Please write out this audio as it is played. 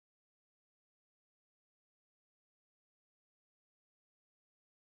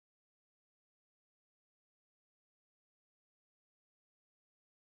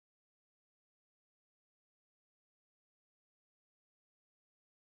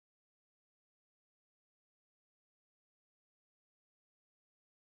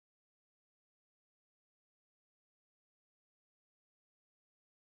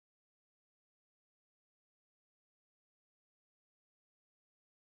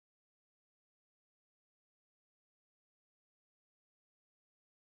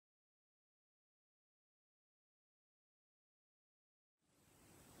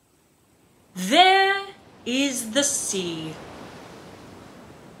is the sea.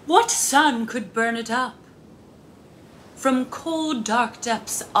 What sun could burn it up? From cold dark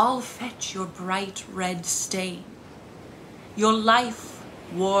depths I'll fetch your bright red stain. Your life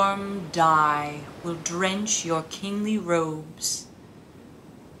warm dye will drench your kingly robes.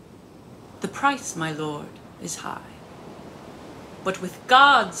 The price, my lord, is high, but with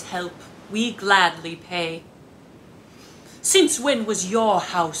God's help we gladly pay. Since when was your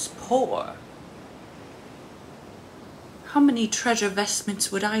house poor? How many treasure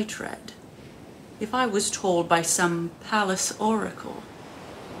vestments would I tread, if I was told by some palace oracle,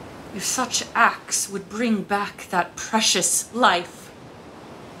 if such acts would bring back that precious life?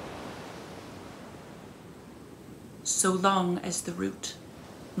 So long as the root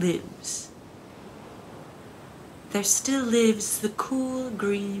lives, there still lives the cool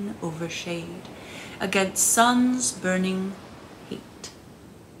green overshade against sun's burning heat.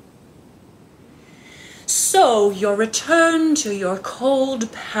 So your return to your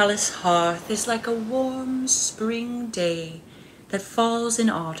cold palace hearth is like a warm spring day that falls in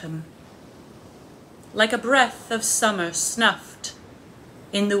autumn, like a breath of summer snuffed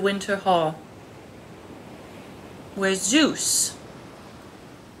in the winter hall, where Zeus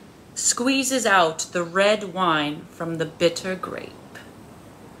squeezes out the red wine from the bitter grape.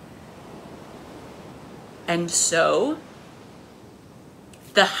 And so,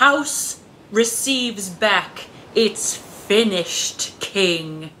 the house receives back its finished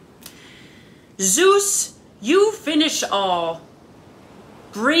king. Zeus, you finish all.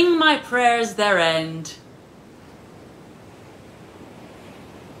 Bring my prayers their end.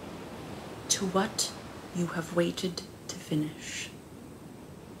 To what you have waited to finish.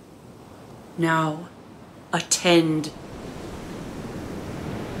 Now, attend.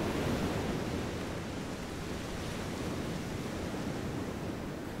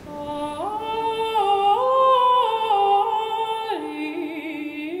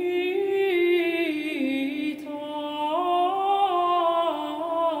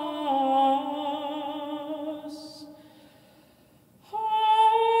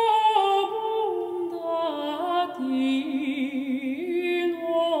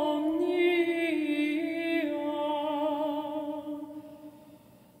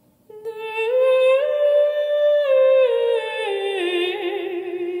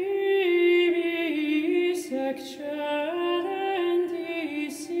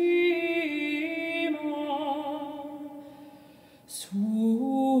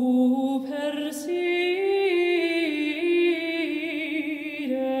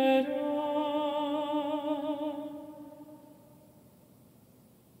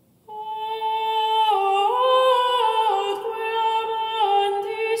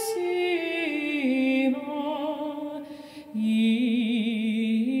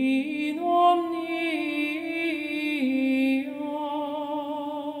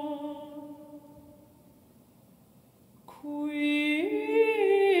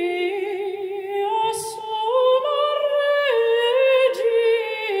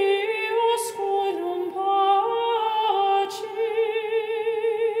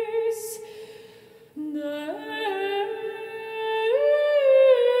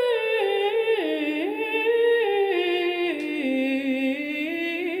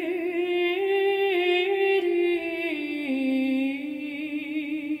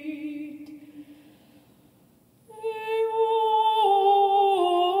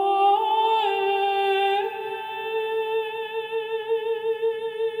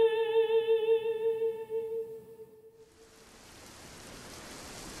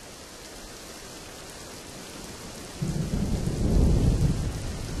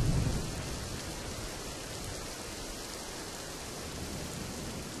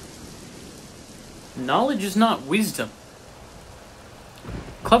 Knowledge is not wisdom.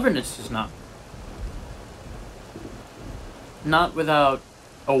 Cleverness is not. Not without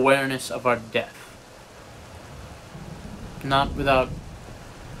awareness of our death. Not without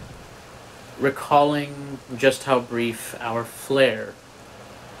recalling just how brief our flare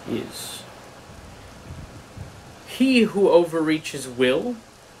is. He who overreaches will,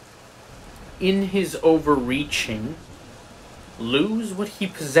 in his overreaching, lose what he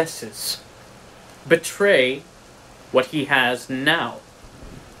possesses. Betray what he has now.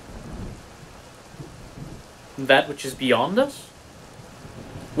 That which is beyond us,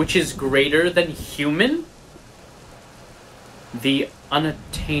 which is greater than human, the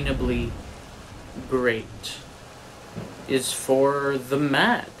unattainably great, is for the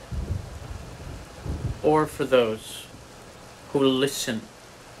mad, or for those who listen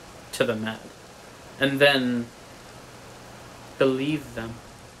to the mad, and then believe them.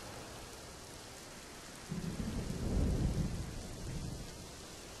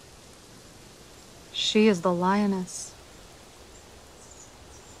 She is the lioness.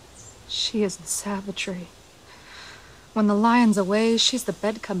 She is the savagery. When the lion's away, she's the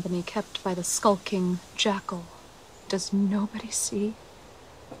bed company kept by the skulking jackal. Does nobody see?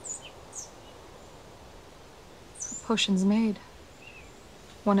 Her potion's made.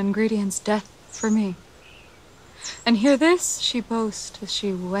 One ingredient's death for me. And hear this, she boasts as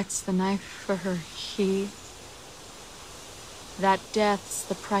she whets the knife for her he. That death's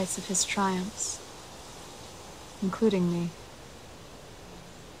the price of his triumphs, including me.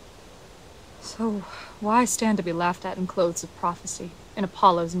 So why stand to be laughed at in clothes of prophecy, in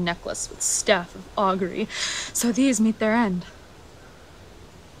Apollo's necklace with staff of augury, so these meet their end,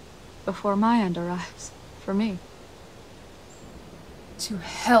 before my end arrives, for me? To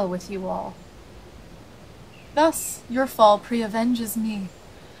hell with you all. Thus your fall pre-avenges me.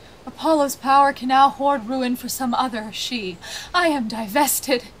 Apollo's power can now hoard ruin for some other she. I am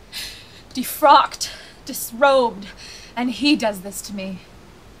divested, defrocked, disrobed, and he does this to me.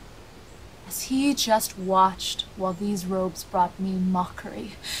 As he just watched while these robes brought me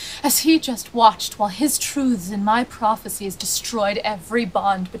mockery. As he just watched while his truths and my prophecies destroyed every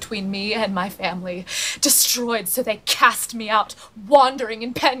bond between me and my family. Destroyed so they cast me out, wandering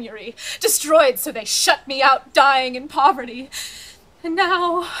in penury. Destroyed so they shut me out, dying in poverty. And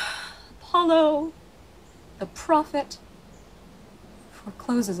now, Apollo, the prophet,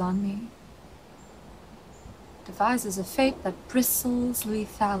 forecloses on me. Devises a fate that bristles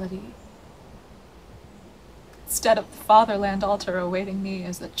lethality. Instead of the fatherland altar awaiting me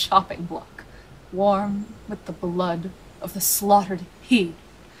as a chopping block, warm with the blood of the slaughtered he.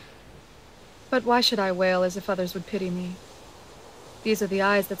 But why should I wail as if others would pity me? These are the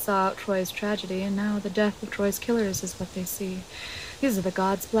eyes that saw out Troy's tragedy, and now the death of Troy's killers is what they see. These are the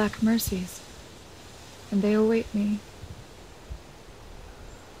gods' black mercies, and they await me.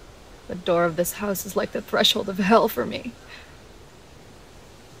 The door of this house is like the threshold of hell for me.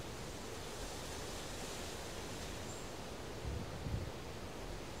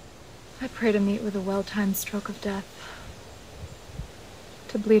 I pray to meet with a well-timed stroke of death,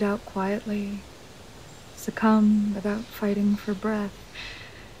 to bleed out quietly, succumb without fighting for breath.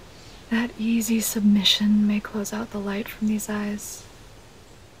 That easy submission may close out the light from these eyes.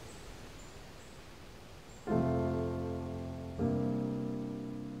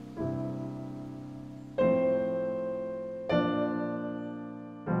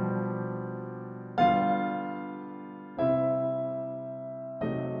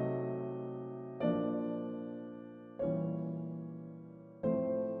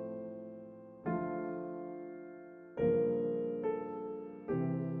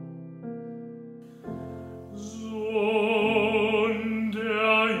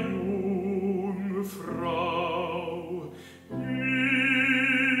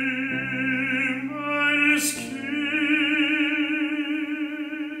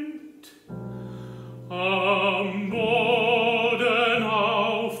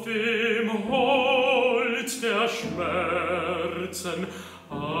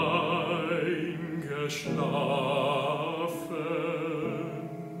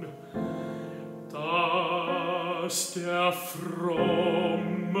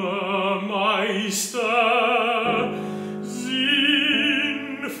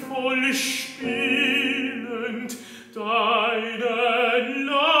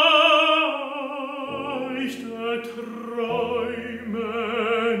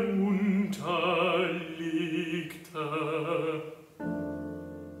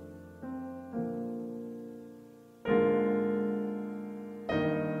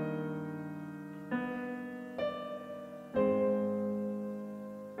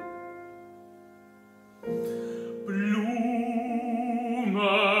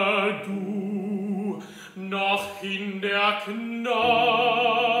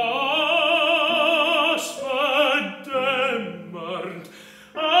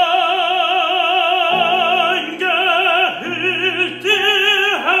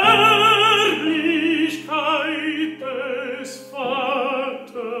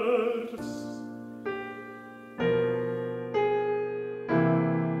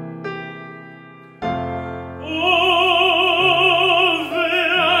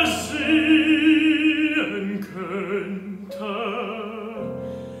 Könnte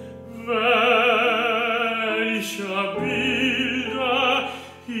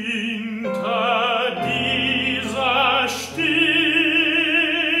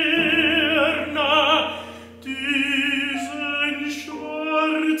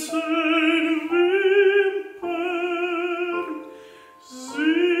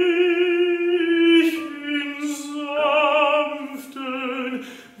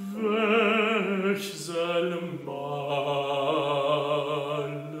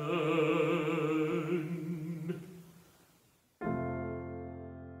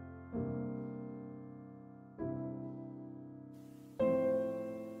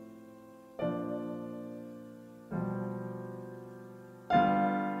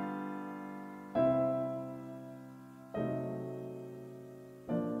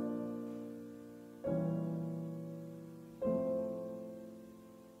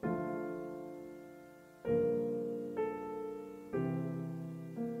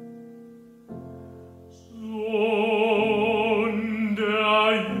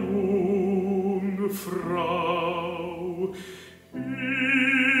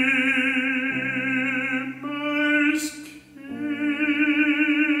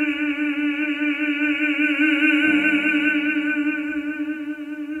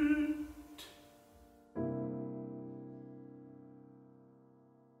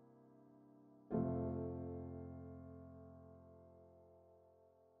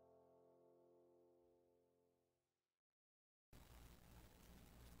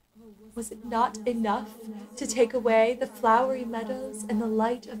Was it not enough to take away the flowery meadows and the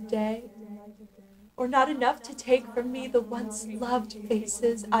light of day? Or not enough to take from me the once loved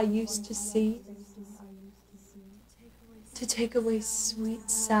faces I used to see? To take away sweet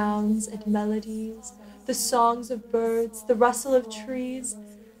sounds and melodies, the songs of birds, the rustle of trees,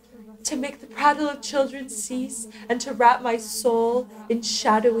 to make the prattle of children cease, and to wrap my soul in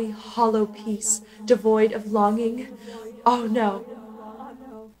shadowy, hollow peace, devoid of longing? Oh no,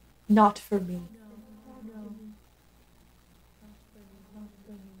 not for me.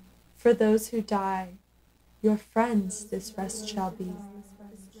 For those who die, your friends this rest shall be.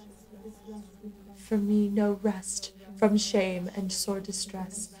 For me no rest from shame and sore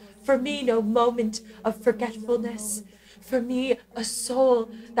distress. For me no moment of forgetfulness. For me a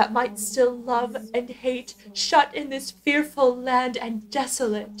soul that might still love and hate, shut in this fearful land and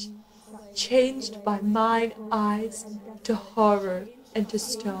desolate, changed by mine eyes to horror and to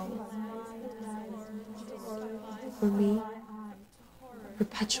stone. For me,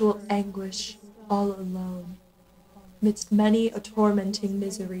 perpetual anguish all alone, midst many a tormenting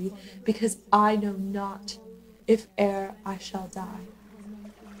misery, because I know not if e'er I shall die.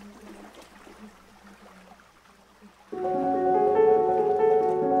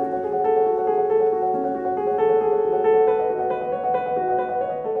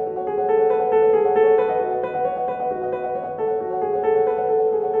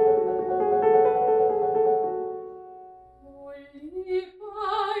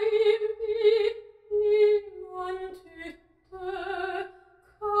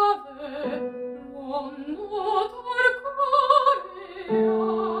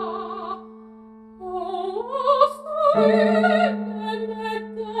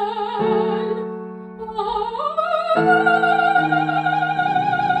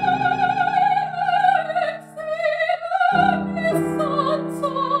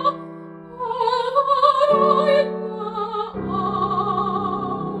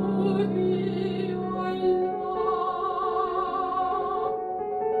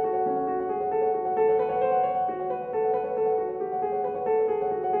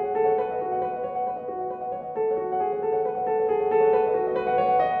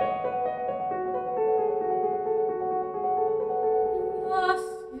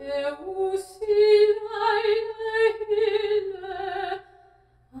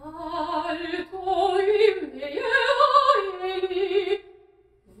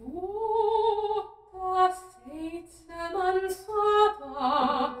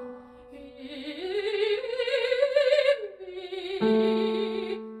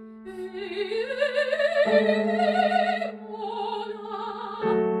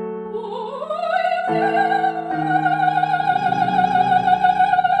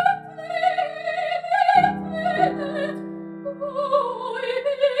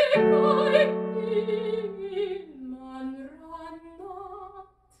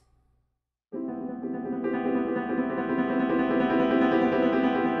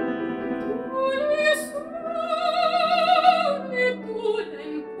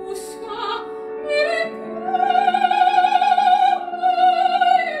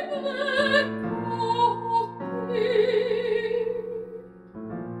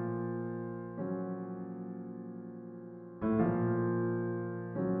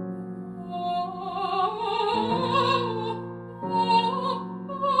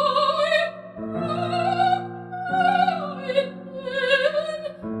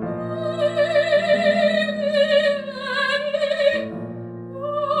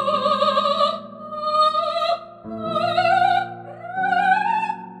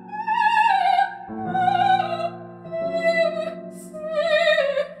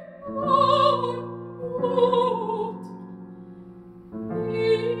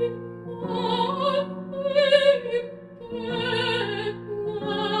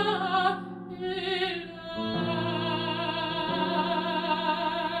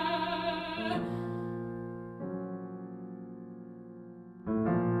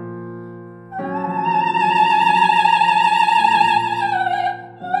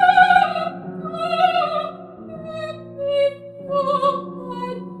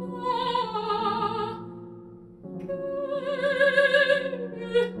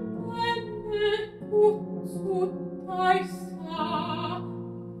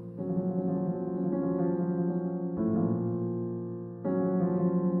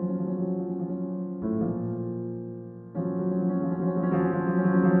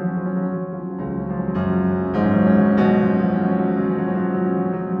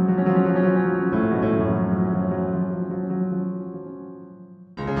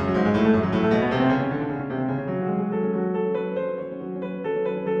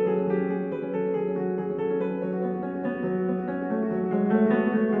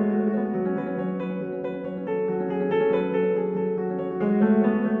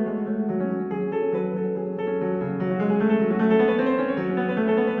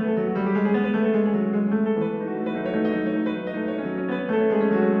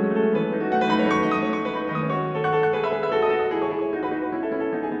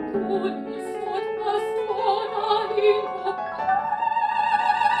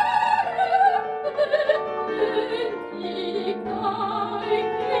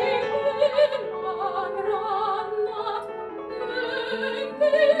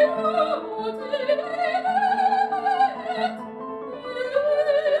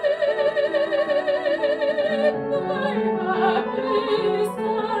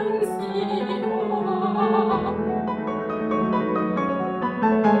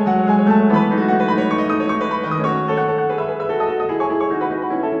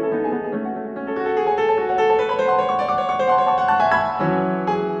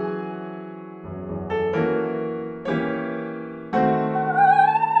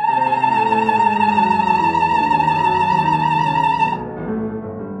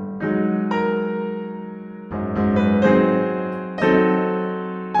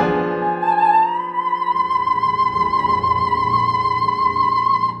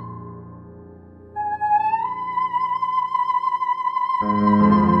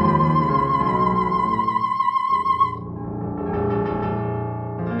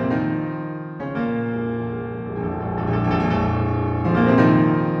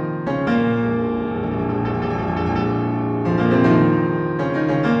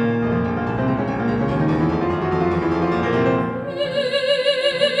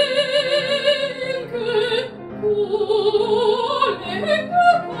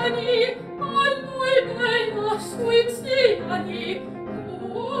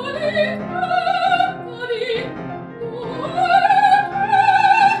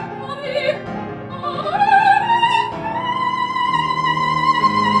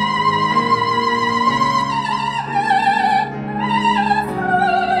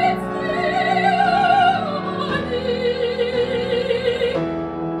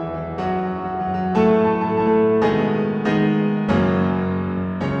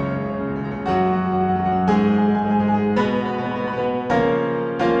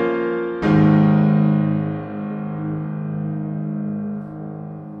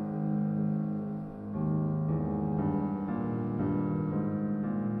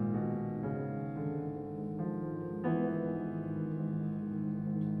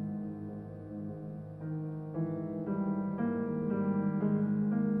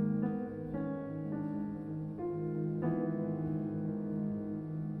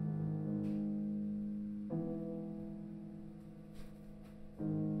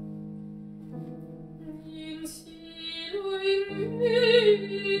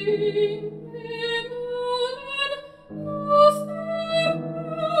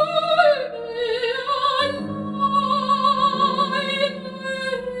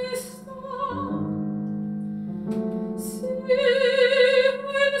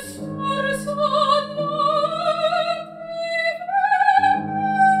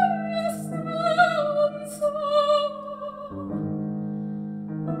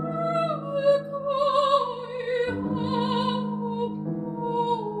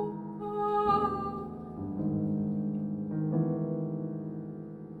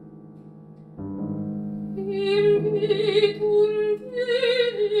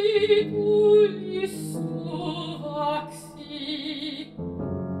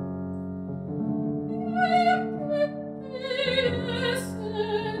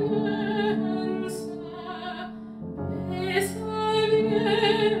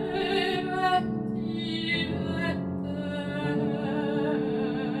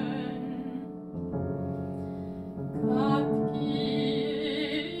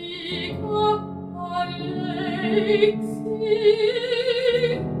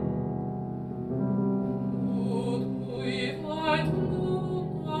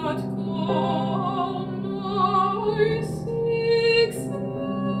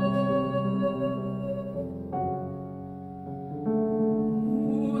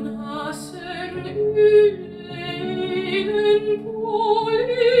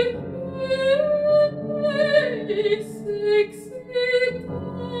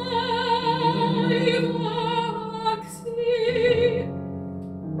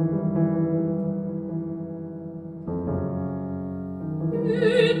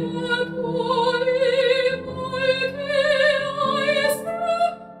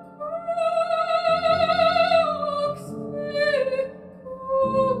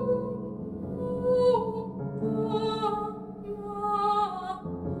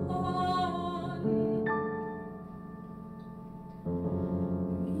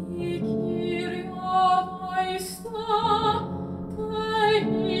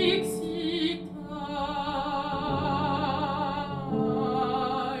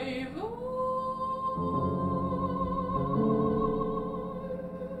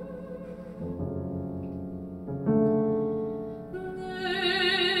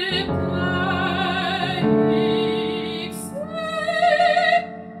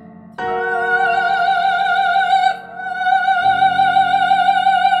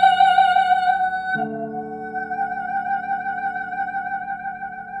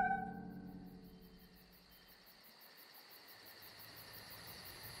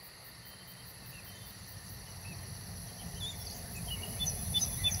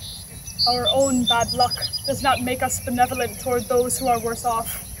 Our own bad luck does not make us benevolent toward those who are worse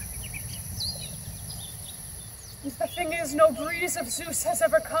off. And the thing is, no breeze of Zeus has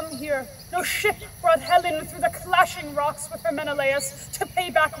ever come here. No ship brought Helen through the clashing rocks with her Menelaus to pay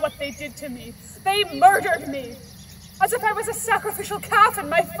back what they did to me. They murdered me, as if I was a sacrificial calf and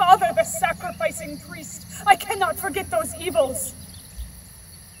my father the sacrificing priest. I cannot forget those evils.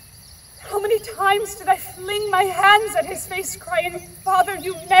 How many times did I fling my hands at his face, crying, "Father,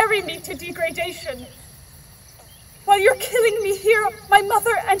 you marry me to degradation." While you're killing me here, my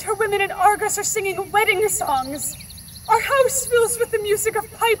mother and her women in Argos are singing wedding songs. Our house fills with the music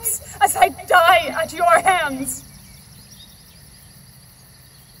of pipes as I die at your hands.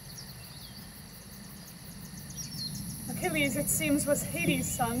 Achilles, it seems, was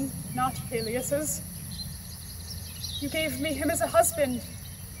Hades' son, not Peleus's. You gave me him as a husband,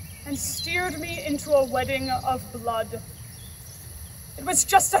 and steered me into a wedding of blood. It was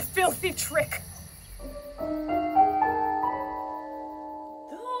just a filthy trick.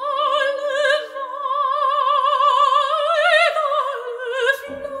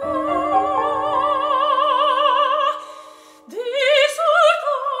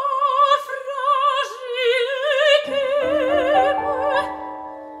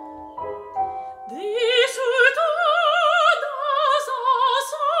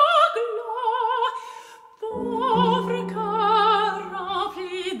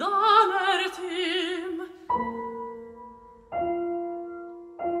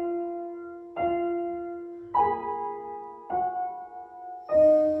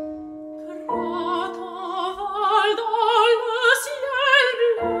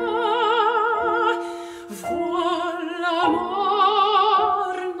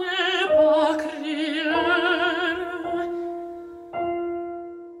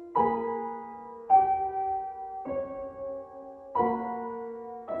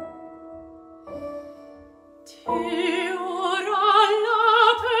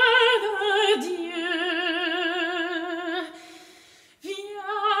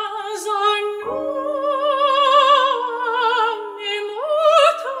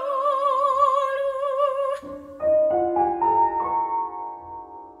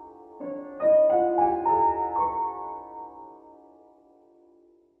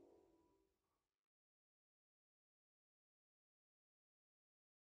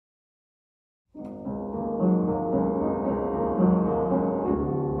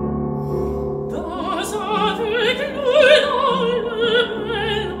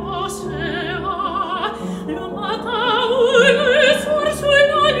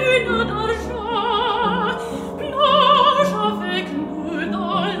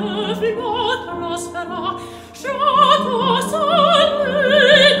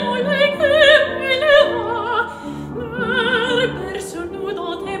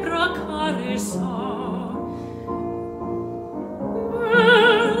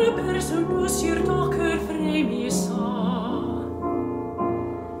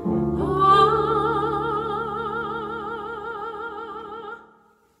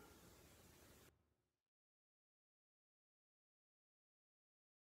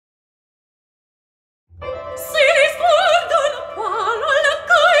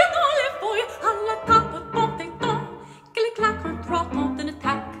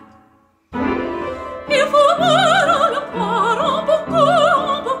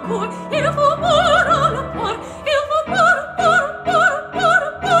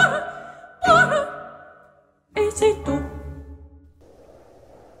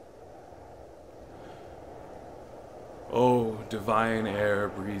 divine air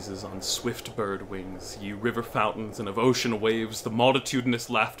breezes on swift bird wings, ye river fountains and of ocean waves, the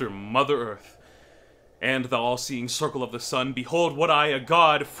multitudinous laughter, Mother Earth, and the all-seeing circle of the sun, behold what I, a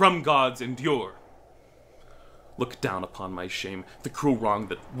god from gods, endure. Look down upon my shame, the cruel wrong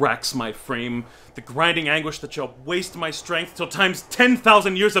that racks my frame, the grinding anguish that shall waste my strength till times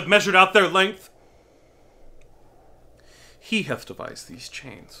 10,000 years have measured out their length. He hath devised these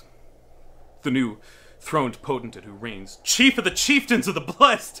chains, the new throned potentate who reigns, chief of the chieftains of the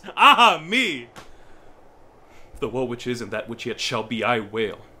blessed, ah me! The woe which is and that which yet shall be I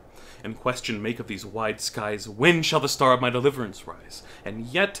wail, and question make of these wide skies, when shall the star of my deliverance rise? And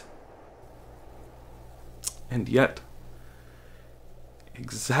yet,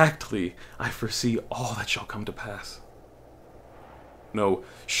 exactly I foresee all that shall come to pass. No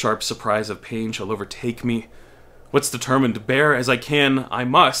sharp surprise of pain shall overtake me. What's determined, bear as I can, I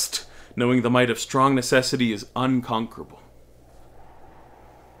must, knowing the might of strong necessity is unconquerable.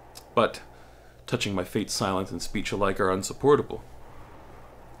 But, touching my fate, silence and speech alike are unsupportable.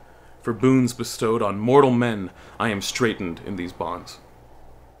 For boons bestowed on mortal men, I am straitened in these bonds.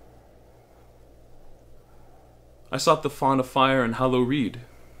 I sought the font of fire and hollow reed,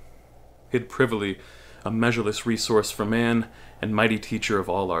 hid privily a measureless resource for man and mighty teacher of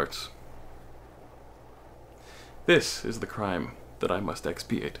all arts. This is the crime that I must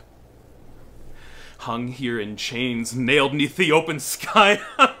expiate. Hung here in chains, nailed neath the open sky.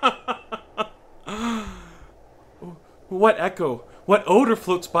 What echo, what odor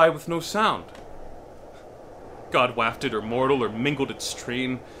floats by with no sound? God wafted or mortal or mingled its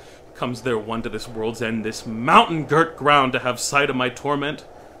strain, comes there one to this world's end, this mountain-girt ground, to have sight of my torment?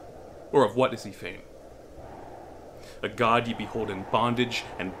 Or of what is he fain? A god ye behold in bondage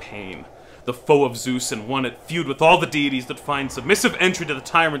and pain, the foe of Zeus, and one at feud with all the deities that find submissive entry to the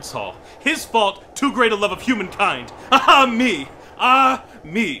tyrant's hall. His fault, too great a love of humankind. Ah me! Ah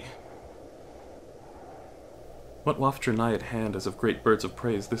me! What wafture nigh at hand as of great birds of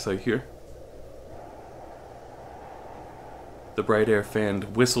praise, this I hear? The bright air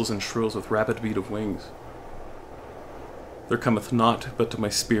fanned whistles and shrills with rapid beat of wings. There cometh naught but to my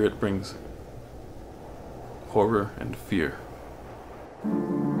spirit brings horror and fear.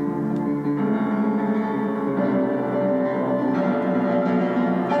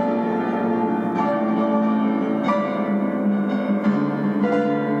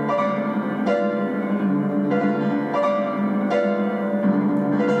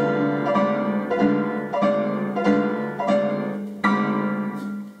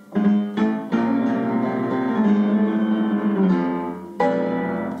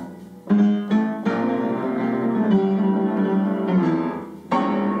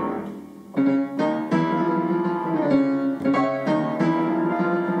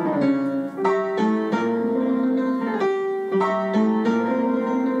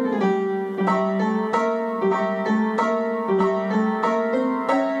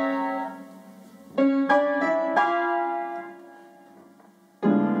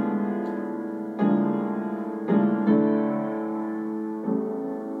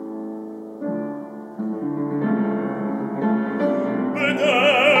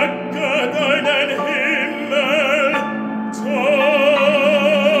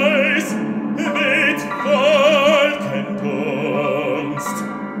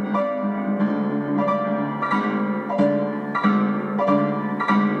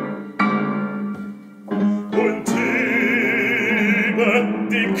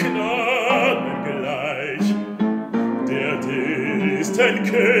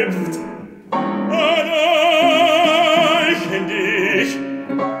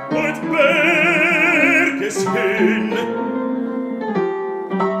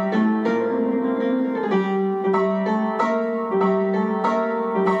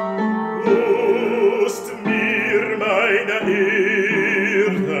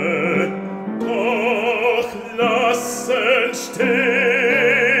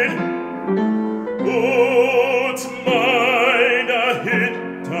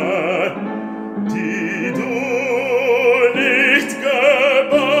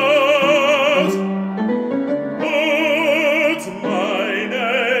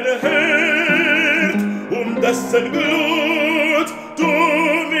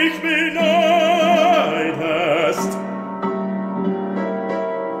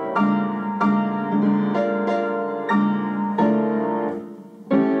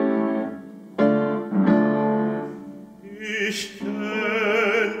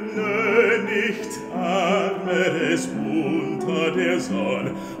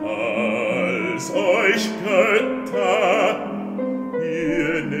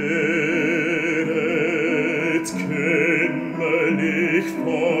 Ihr nähret, kümmert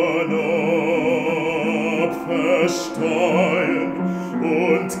Steuern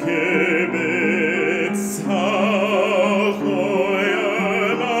und Gebets auch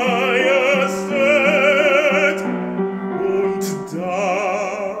euer Majestät und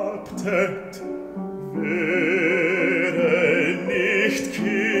dabtet, wäre nicht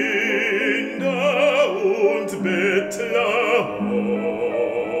Kinder und Bettler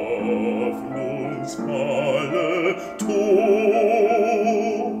hoffnungsvolle Toren.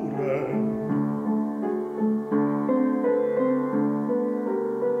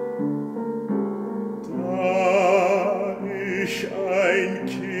 Da ich ein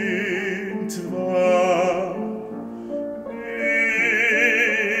Kind war,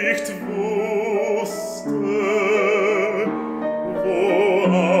 nicht wusste,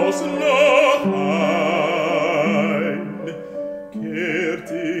 woraus noch kehrt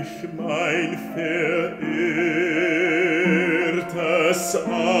ich mein verehrtes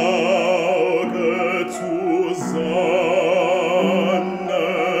Auge zur Sonne,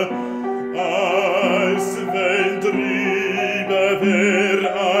 als wenn drüber wär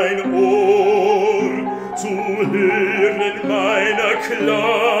ein Ohr zu hören meiner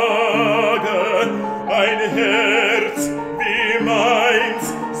Klage, ein Herz wie meins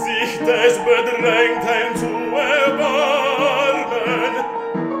sich des Bedrängten zu erbarmen.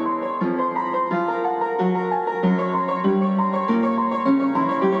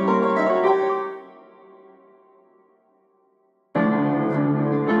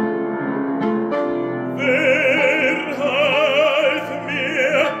 Wer half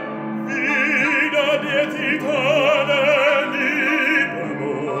mir wieder der Titanen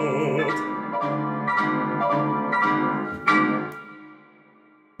Übermut?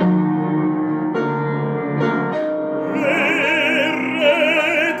 Wer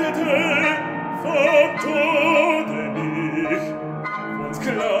rettete vom Tode mich, von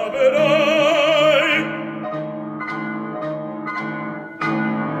Sklaverei?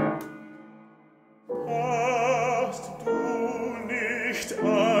 Hast du nicht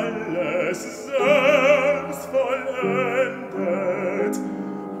alles selbst vollendet,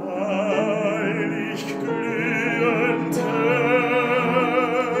 heilig glühend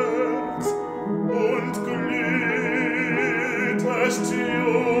Herz, und glühtest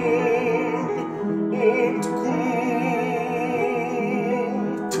jung und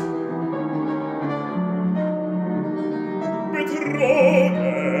gut,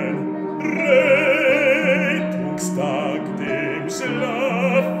 betrogen, Rettungstag dem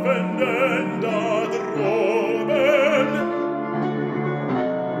Schlafenden da droben.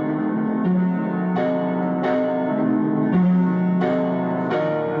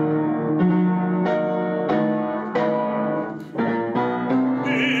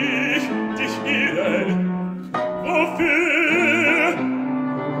 Ich dich irren, wofür?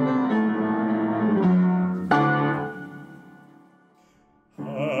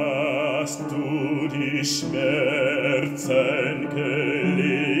 Hast du die Schmerzen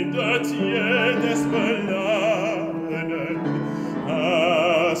gelindert, jedes Beladen?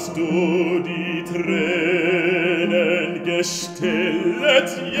 Hast du die Tränen gestillet,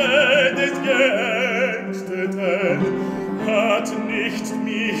 jedes Geängsteten? Hat nicht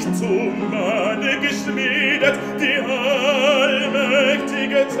mich zum Manne geschmiedet die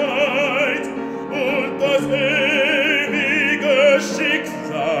allmächtige Zeit und das ewige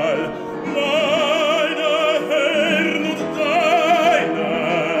Schicksal meiner Herren und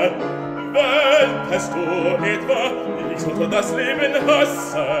deiner? Wähltest du etwa, ich sollte das Leben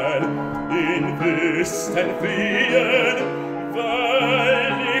hassen, in Wüsten fliehen,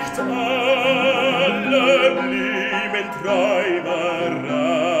 weil nicht alle Blumen Träume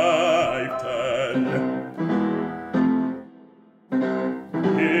reiften?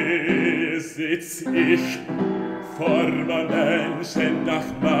 Hier sitz ich vor Menschen nach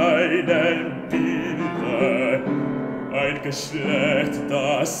meinem Bilde, ein Geschlecht,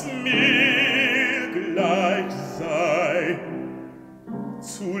 das mir gleich sei,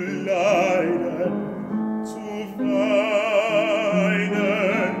 zu leiden, zu weinen,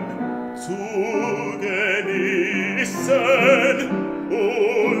 zu genießen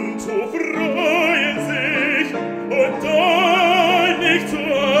und zu freuen sich und doch nicht zu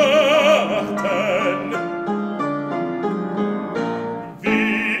achten,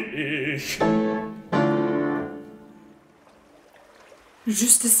 wie ich.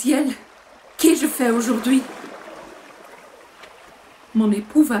 Juste ciel, qu'ai-je fait aujourd'hui? Mon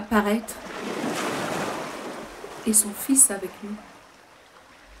époux va paraître, et son fils avec lui.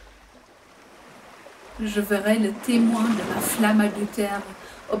 Je verrai le témoin de la flamme adultère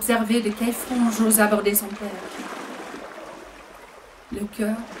observer de quel front j'ose aborder son père. Le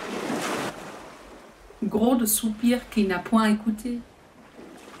cœur gros de soupirs qu'il n'a point écoutés.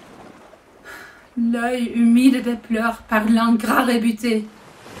 L'œil humide des pleurs par l'ingrat rébuté.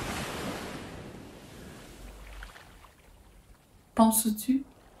 Penses-tu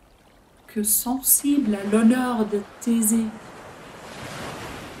que, sensible à l'honneur de Thésée,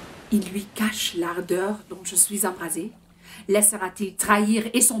 il lui cache l'ardeur dont je suis embrasée? Laissera-t-il trahir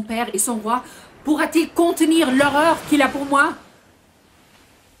et son père et son roi? Pourra-t-il contenir l'horreur qu'il a pour moi?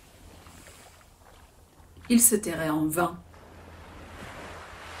 Il se tairait en vain.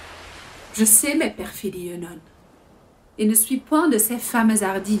 Je sais mes perfidies, Eunon, et ne suis point de ces femmes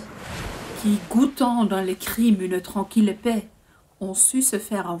hardies qui, goûtant dans le crime une tranquille paix, ont su se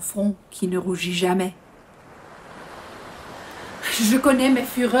faire un front qui ne rougit jamais. Je connais mes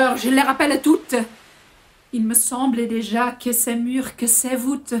fureurs, je les rappelle toutes. Il me semble déjà que ces murs, que ces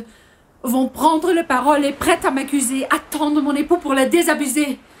voûtes vont prendre la parole et prêtes à m'accuser, attendre mon époux pour le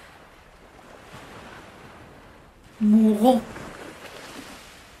désabusé. Mourons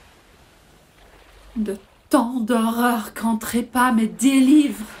de tant d'horreurs qu'un trépas me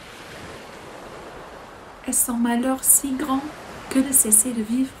délivre. Est-ce un malheur si grand que de cesser de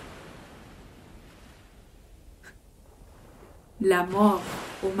vivre? La mort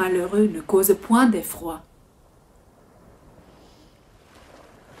aux malheureux ne cause point d'effroi.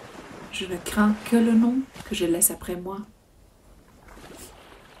 Je ne crains que le nom que je laisse après moi.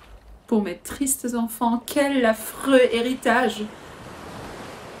 Pour mes tristes enfants, quel affreux héritage!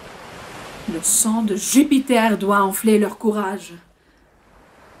 Le sang de Jupiter doit enfler leur courage.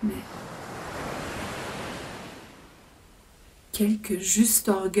 Mais quelque juste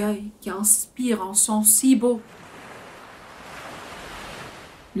orgueil qui inspire un sang si beau.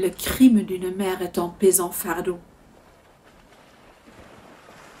 Le crime d'une mère est un pesant fardeau.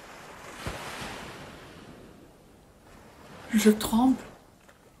 Je tremble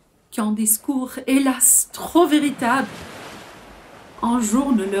qu'un discours, hélas, trop véritable, un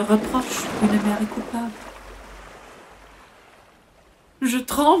jour ne le reproche une mère coupable. Je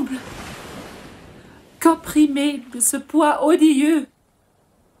tremble qu'opprimé de ce poids odieux,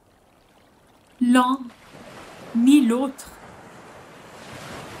 l'un ni l'autre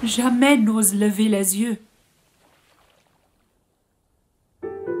jamais n'ose lever les yeux.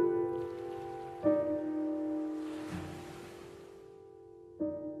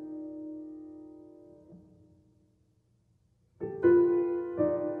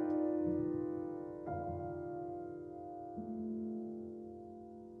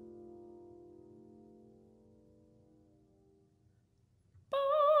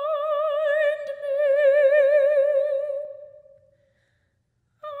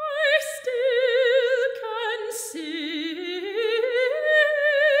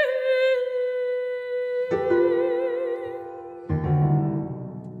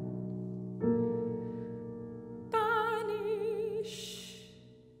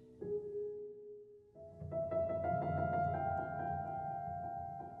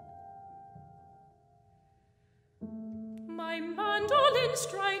 My mandolin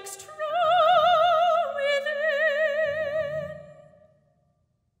strikes true within.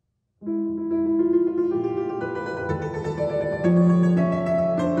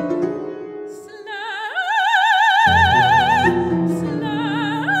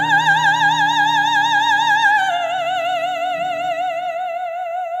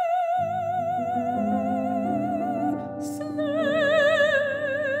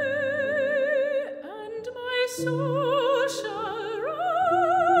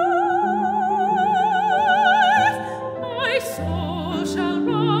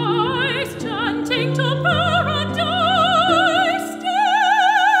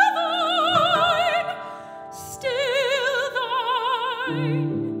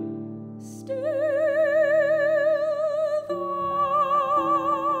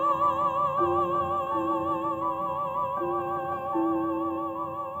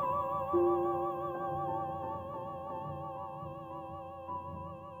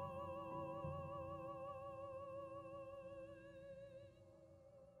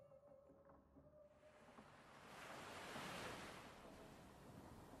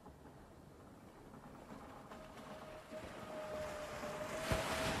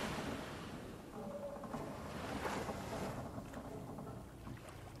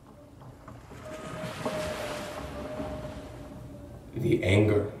 The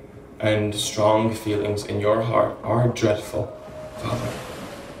anger and strong feelings in your heart are dreadful, Father.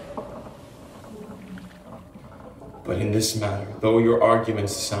 But in this matter, though your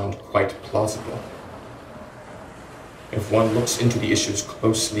arguments sound quite plausible, if one looks into the issues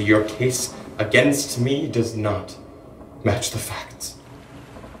closely, your case against me does not match the facts.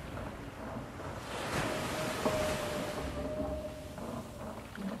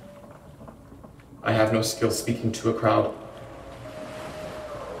 I have no skill speaking to a crowd.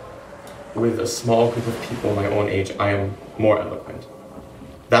 With a small group of people my own age, I am more eloquent.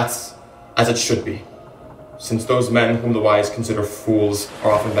 That's as it should be, since those men whom the wise consider fools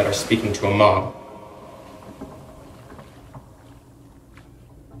are often better speaking to a mob.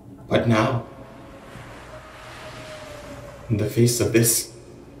 But now, in the face of this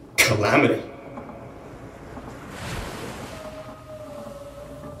calamity,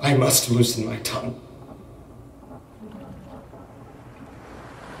 I must loosen my tongue.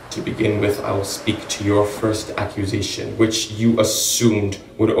 To begin with, I will speak to your first accusation, which you assumed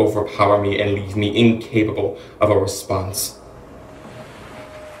would overpower me and leave me incapable of a response.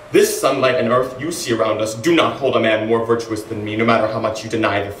 This sunlight and earth you see around us do not hold a man more virtuous than me, no matter how much you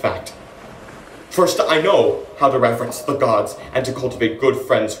deny the fact. First, I know how to reverence the gods and to cultivate good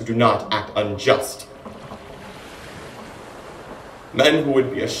friends who do not act unjust. Men who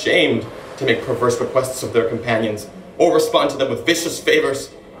would be ashamed to make perverse requests of their companions or respond to them with vicious favors.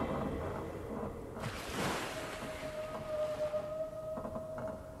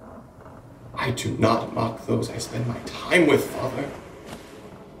 I do not mock those I spend my time with, Father.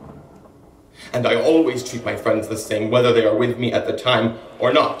 And I always treat my friends the same, whether they are with me at the time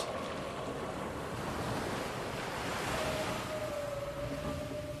or not.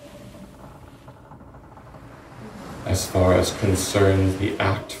 As far as concerns the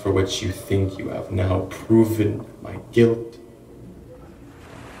act for which you think you have now proven my guilt,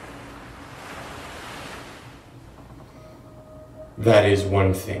 that is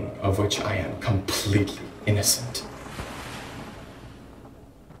one thing of which I am completely innocent.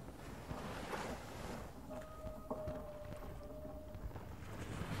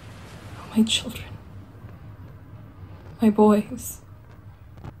 My children, my boys,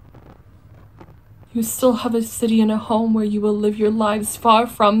 you still have a city and a home where you will live your lives far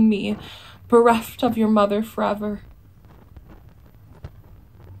from me, bereft of your mother forever,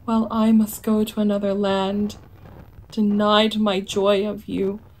 while I must go to another land, denied my joy of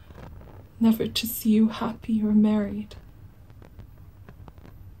you, never to see you happy or married.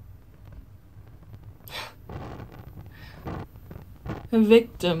 A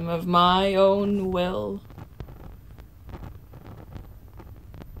victim of my own will.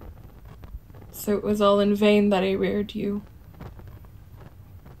 So it was all in vain that I reared you.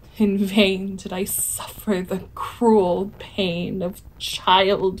 In vain did I suffer the cruel pain of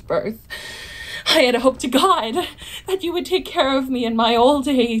childbirth. I had hoped to God that you would take care of me in my old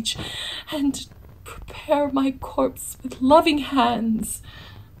age and prepare my corpse with loving hands.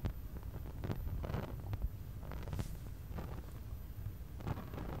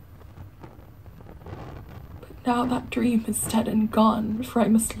 Now that dream is dead and gone, for I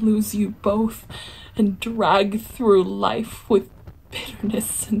must lose you both and drag through life with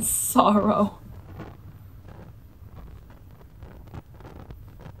bitterness and sorrow.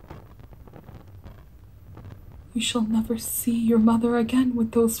 We shall never see your mother again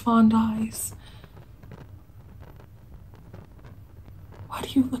with those fond eyes. Why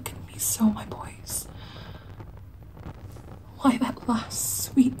do you look at me so, my boys? Why that last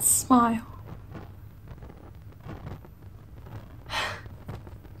sweet smile?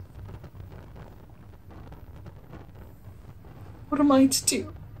 What am I to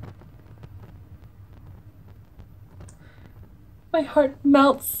do? My heart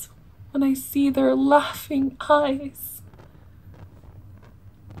melts when I see their laughing eyes.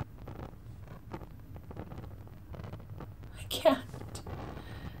 I can't.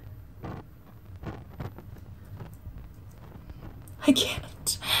 I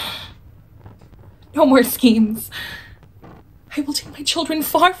can't. No more schemes. I will take my children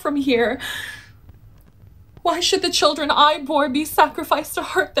far from here. Why should the children I bore be sacrificed to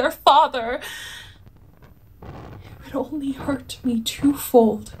hurt their father? It would only hurt me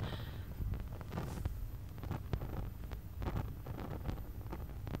twofold.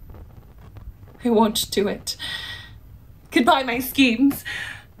 I won't do it. Goodbye, my schemes.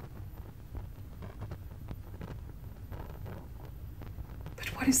 But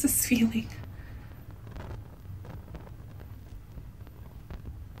what is this feeling?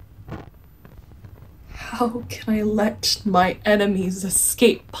 How can I let my enemies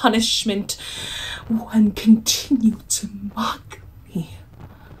escape punishment and continue to mock me?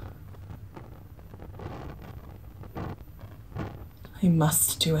 I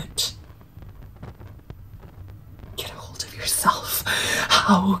must do it. Get a hold of yourself.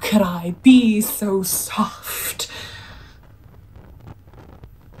 How could I be so soft?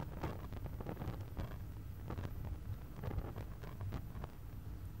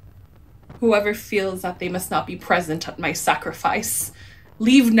 Whoever feels that they must not be present at my sacrifice,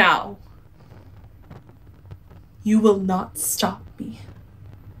 leave now. You will not stop me.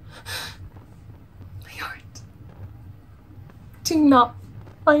 My heart. Do not,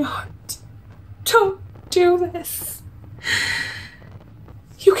 my heart. Don't do this.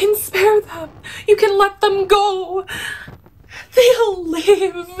 You can spare them. You can let them go. They'll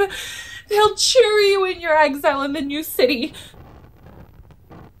live. They'll cheer you in your exile in the new city.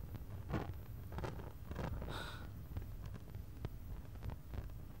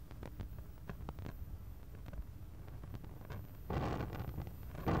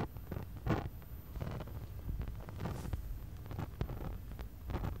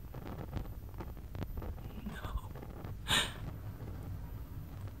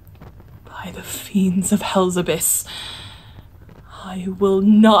 By the fiends of hell's abyss, I will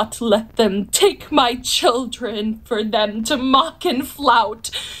not let them take my children for them to mock and flout.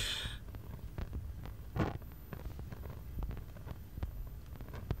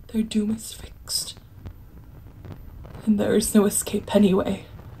 Their doom is fixed, and there is no escape anyway.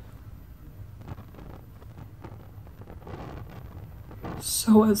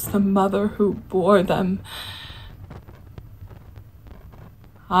 So as the mother who bore them,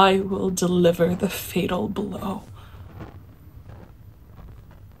 I will deliver the fatal blow.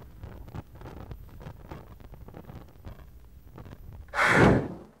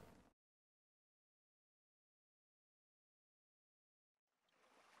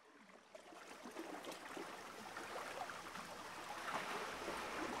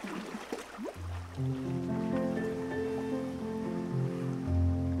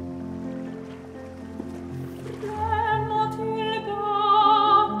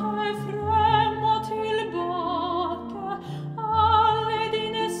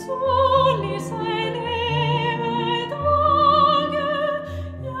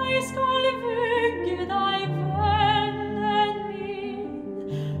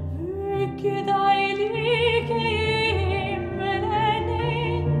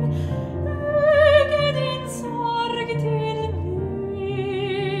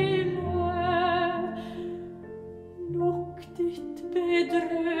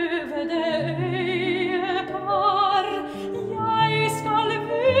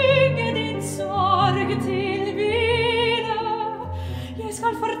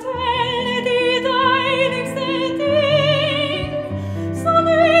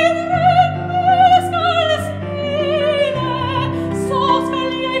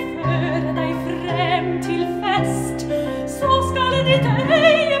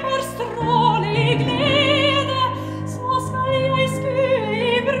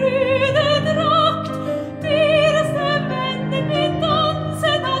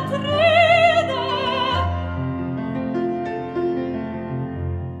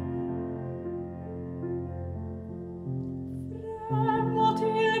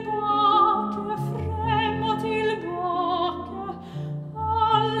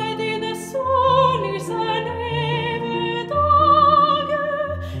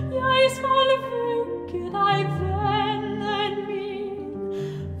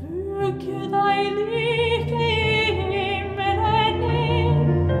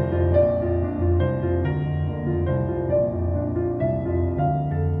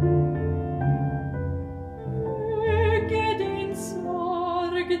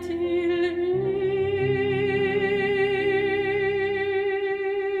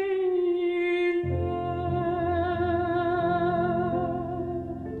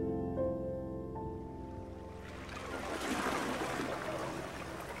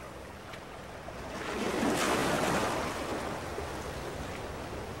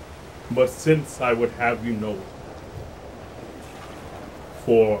 But since I would have you know,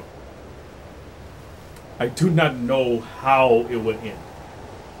 for I do not know how it would end.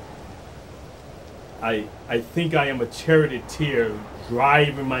 I think I am a charioteer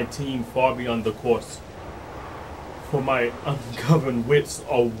driving my team far beyond the course. For my ungoverned wits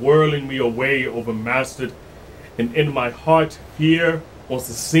are whirling me away overmastered, and in my heart fear wants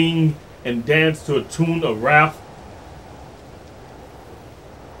to sing and dance to a tune of wrath.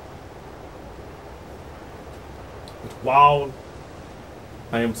 But while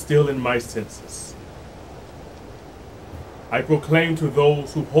I am still in my senses, I proclaim to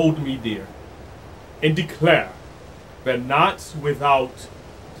those who hold me dear and declare that not without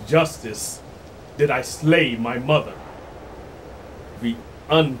justice did I slay my mother, the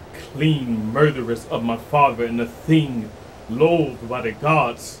unclean murderess of my father, and a thing loathed by the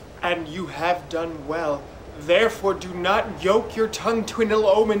gods. And you have done well. Therefore do not yoke your tongue to an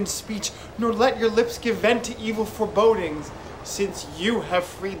ill-omened speech, nor let your lips give vent to evil forebodings, since you have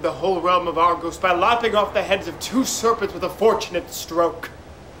freed the whole realm of Argos by lopping off the heads of 2 serpents with a fortunate stroke.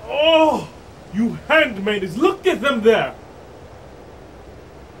 Oh! You handmaidens, look at them there!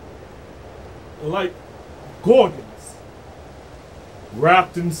 Like gorgons,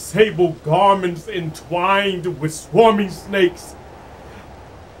 wrapped in sable garments entwined with swarming snakes.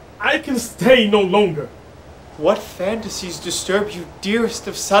 I can stay no longer. What fantasies disturb you, dearest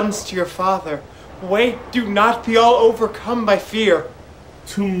of sons to your father? Wait, do not be all overcome by fear.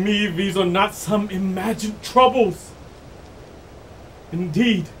 To me, these are not some imagined troubles.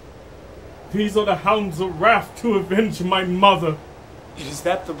 Indeed, these are the hounds of wrath to avenge my mother. It is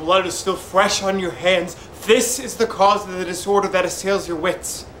that the blood is still fresh on your hands. This is the cause of the disorder that assails your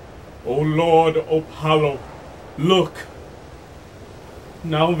wits. O Lord Apollo, look.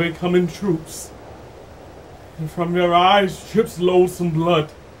 Now they come in troops, and from their eyes drips loathsome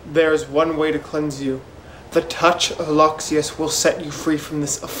blood. There is one way to cleanse you. The touch of Loxias will set you free from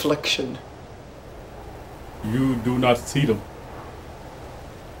this affliction. You do not see them,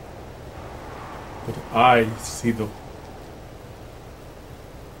 but I see them.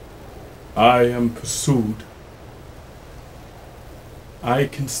 I am pursued. I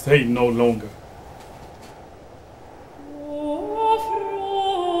can stay no longer.